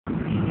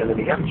And then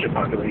the amateur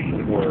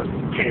population were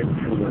kids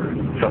who were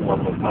in some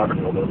level of poverty,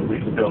 although the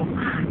recent bill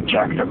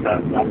jacked up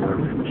that number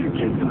to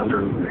kids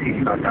under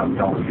 $85,000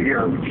 a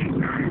year, which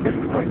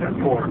isn't quite that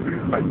poor.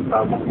 But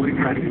what we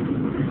try to do,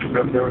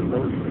 there are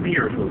those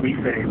spheres where we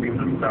say we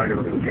as a society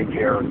are going to take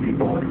care of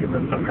people and give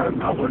them some kind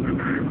of public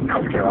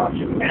health care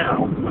option.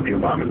 Now, what the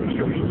Obama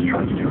administration is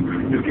trying to do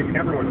is give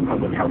everyone a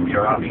public health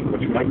care option,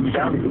 which might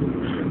sound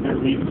good,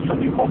 at least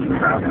something called the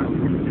crowd out.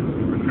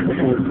 This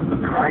was a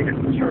private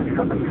insurance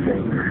company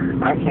saying,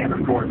 I can't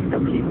afford to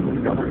compete with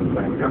the government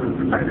plan. The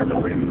government plan has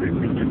always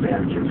these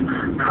advantages,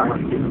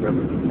 currently giving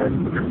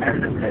them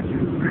competitive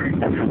edges.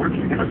 And so we're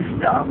just going to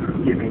stop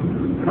giving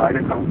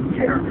private health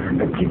care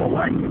that people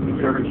like. The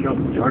majority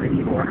of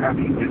people are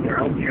happy with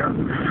their health care.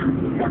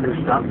 We're going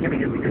to stop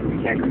giving it because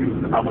we can't compete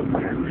with the public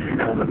plan.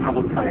 And then the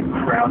public plan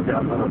crowds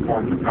out other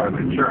forms of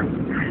private insurance.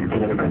 And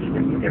then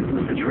eventually we get to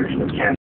the situation of cancer.